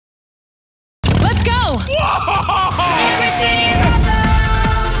Whoa! Everything is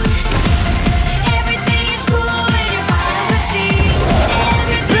awesome. Everything is cool when you're part of a team.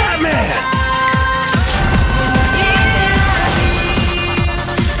 Everything Batman!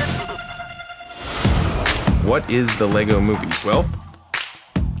 What is the Lego Movie? Well,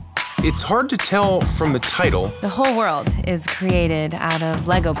 it's hard to tell from the title. The whole world is created out of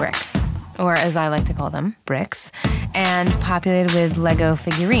Lego bricks, or as I like to call them, bricks, and populated with Lego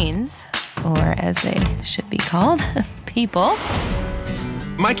figurines, or as they should be called, people.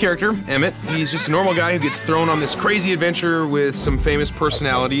 My character, Emmett, he's just a normal guy who gets thrown on this crazy adventure with some famous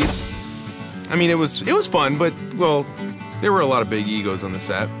personalities. I mean, it was fun, but, well, there were a lot of big egos on the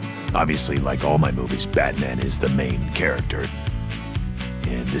set. Obviously, like all my movies, Batman is the main character.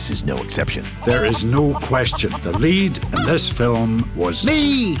 And this is no exception. There is no question. The lead in this film was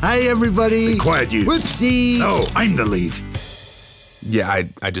me. Hi, everybody. Be quiet, you. Whoopsie. No, I'm the lead. Yeah,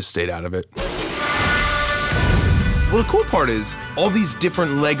 I just stayed out of it. Well, the cool part is all these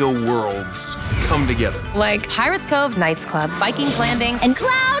different Lego worlds come together. Like Pirates Cove Knights Club, Vikings Landing, and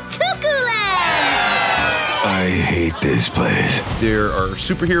Cloud Cuckoo Land! I hate this place. There are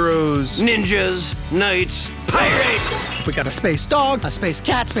superheroes, Ninjas, knights, pirates! We got a space dog, a space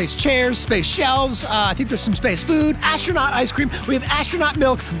cat, space chairs, space shelves. I think there's some space food, astronaut ice cream. We have astronaut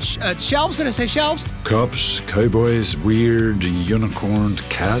milk, shelves. Did I say shelves? Cops, cowboys, weird unicorned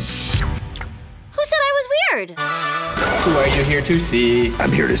cats. Who said I was weird? Who are you here to see?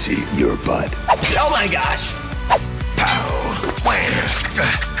 I'm here to see your butt. Oh my gosh!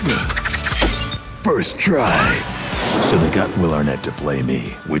 First try. So they got Will Arnett to play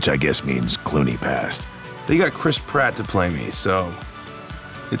me, which I guess means Clooney passed. they got Chris Pratt to play me, so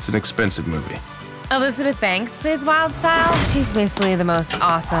it's an expensive movie. Elizabeth Banks plays Wild Style. She's basically the most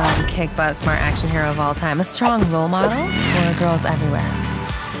awesome, kick-butt, smart action hero of all time. A strong role model for girls everywhere.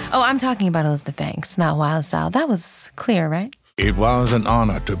 Oh, I'm talking about Elizabeth Banks, not Wild Style. That was clear, right? It was an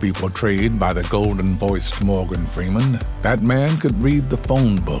honor to be portrayed by the golden-voiced Morgan Freeman. That man could read the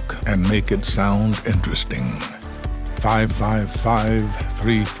phone book and make it sound interesting.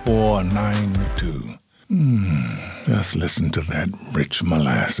 555-3492. Just listen to that rich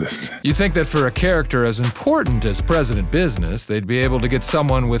molasses. You think that for a character as important as President Business, they'd be able to get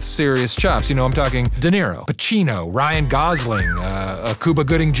someone with serious chops. You know, I'm talking De Niro, Pacino, Ryan Gosling, Cuba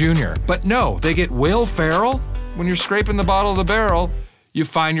Gooding Jr. But no, they get Will Ferrell? When you're scraping the bottom of the barrel, you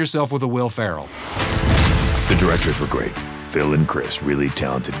find yourself with a Will Ferrell. The directors were great. Phil and Chris, really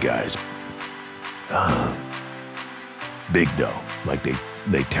talented guys. Big though, like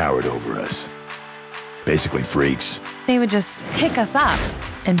they towered over us. Basically freaks. They would just pick us up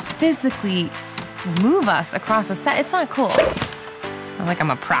and physically move us across a set. It's not cool. Not like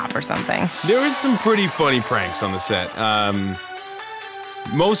I'm a prop or something. There was some pretty funny pranks on the set.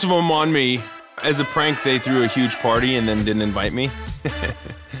 Most of them on me. As a prank, they threw a huge party and then didn't invite me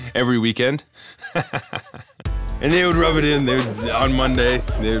every weekend. And they would rub it in. On Monday,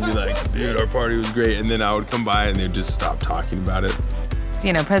 they would be like, dude, our party was great. And then I would come by and they'd just stop talking about it.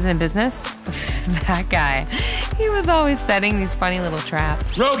 You know, President Business? That guy. He was always setting these funny little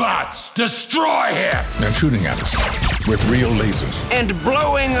traps. Robots, destroy him! They're shooting at us with real lasers. And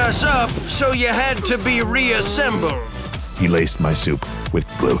blowing us up, so you had to be reassembled. He laced my soup with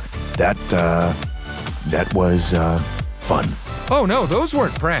glue. That was fun. Oh no, those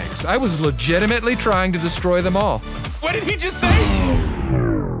weren't pranks. I was legitimately trying to destroy them all. What did he just say?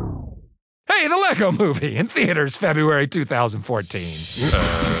 Hey, the Lego Movie in theaters February 2014.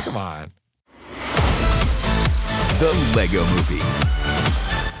 Come on. The Lego Movie.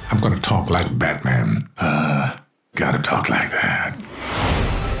 I'm gonna talk like Batman. Gotta talk like that.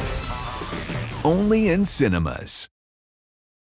 Only in cinemas.